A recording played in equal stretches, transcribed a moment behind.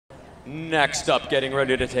Next up, getting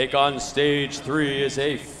ready to take on stage 3 is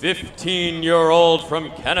a 15-year-old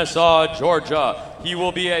from Kennesaw, Georgia. He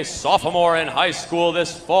will be a sophomore in high school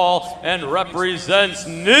this fall and represents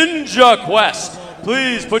Ninja Quest.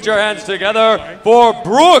 Please put your hands together for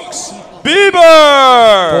Brooks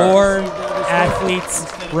Beber. 4 athletes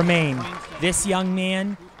remain. This young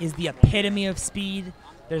man is the epitome of speed.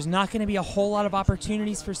 There's not going to be a whole lot of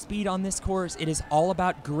opportunities for speed on this course. It is all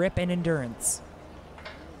about grip and endurance.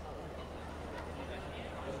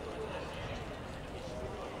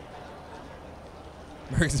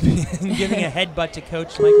 Brooks giving a headbutt to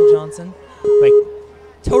Coach Michael Johnson. Like,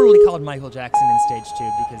 totally called Michael Jackson in stage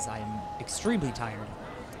 2 because I am extremely tired.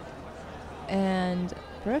 And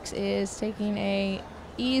Brooks is taking a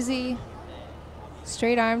easy,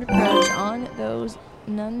 straight-armed approach on those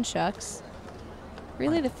nunchucks.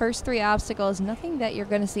 Really, the first 3 obstacles, nothing that you're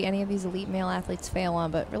going to see any of these elite male athletes fail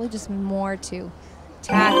on, but really just more to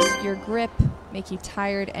tax your grip, make you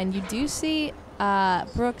tired. And you do see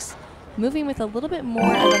Brooks moving with a little bit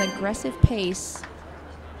more of an aggressive pace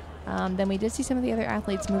than we did see some of the other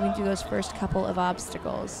athletes moving through those first couple of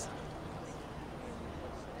obstacles.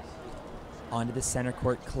 Onto the center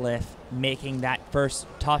court cliff, making that first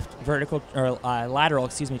tough vertical or lateral,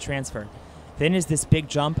 transfer. Then is this big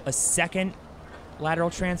jump, a second lateral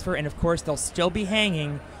transfer, and of course they'll still be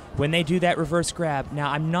hanging when they do that reverse grab.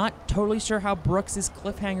 Now I'm not totally sure how Brooks's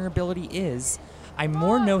cliffhanger ability is. I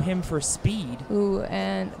more know him for speed. Ooh,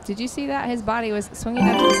 and did you see that? His body was swinging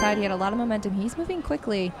up to the side. He had a lot of momentum. He's moving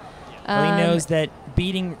quickly. Well, he knows that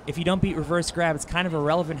if you don't beat reverse grab, it's kind of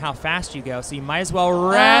irrelevant how fast you go, so you might as well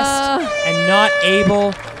rest and not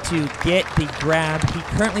able to get the grab. He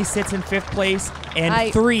currently sits in 5th place,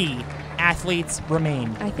 and 3 athletes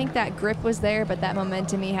remain. I think that grip was there, but that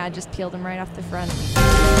momentum he had just peeled him right off the front.